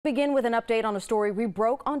Begin with an update on a story we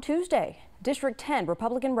broke on Tuesday. District 10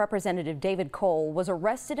 Republican Representative David Cole was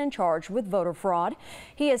arrested and charged with voter fraud.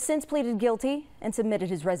 He has since pleaded guilty and submitted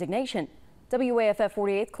his resignation. WAFF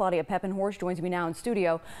 48's Claudia Peppenhorst joins me now in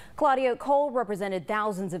studio. Claudia, Cole represented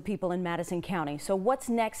thousands of people in Madison County. So what's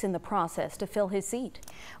next in the process to fill his seat?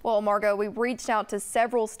 Well, Margot, we reached out to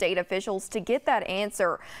several state officials to get that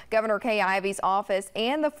answer. Governor Kay Ivey's office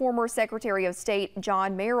and the former Secretary of State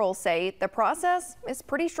John Merrill say the process is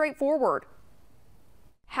pretty straightforward.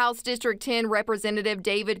 House District 10 Representative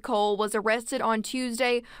David Cole was arrested on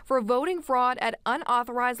Tuesday for voting fraud at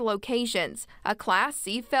unauthorized locations, a Class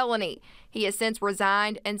C felony. He has since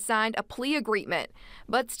resigned and signed a plea agreement.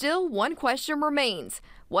 But still, one question remains.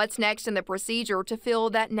 What's next in the procedure to fill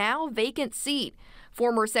that now vacant seat?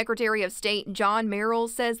 Former Secretary of State John Merrill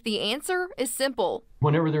says the answer is simple.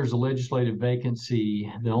 Whenever there's a legislative vacancy,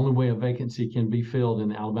 the only way a vacancy can be filled in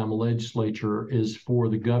the Alabama legislature is for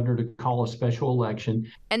the governor to call a special election.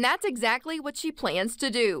 And that's exactly what she plans to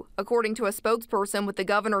do, according to a spokesperson with the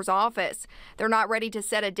governor's office. They're not ready to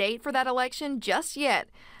set a date for that election just yet.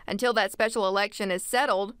 Until that special election is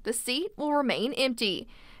settled, the seat will remain empty.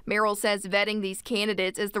 Merrill says vetting these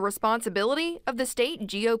candidates is the responsibility of the state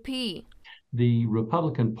GOP. The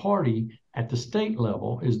Republican Party at the state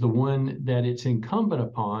level is the one that it's incumbent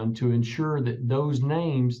upon to ensure that those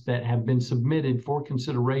names that have been submitted for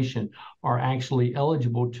consideration are actually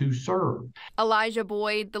eligible to serve. Elijah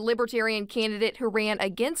Boyd, the Libertarian candidate who ran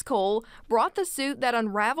against Cole, brought the suit that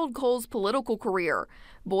unraveled Cole's political career.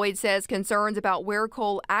 Boyd says concerns about where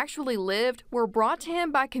Cole actually lived were brought to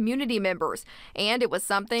him by community members, and it was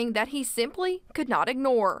something that he simply could not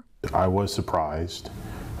ignore. I was surprised.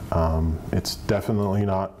 It's definitely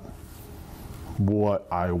not what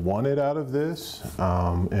I wanted out of this,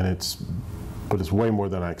 but it's way more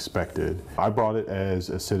than I expected. I brought it as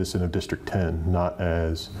a citizen of District 10, not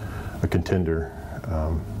as a contender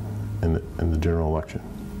in the general election.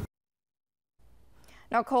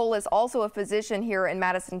 Now, Cole is also a physician here in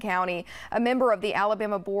Madison County. A member of the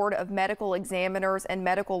Alabama Board of Medical Examiners and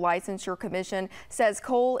Medical Licensure Commission says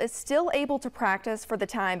Cole is still able to practice for the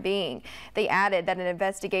time being. They added that an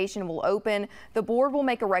investigation will open, the board will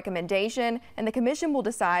make a recommendation, and the commission will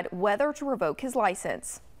decide whether to revoke his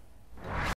license.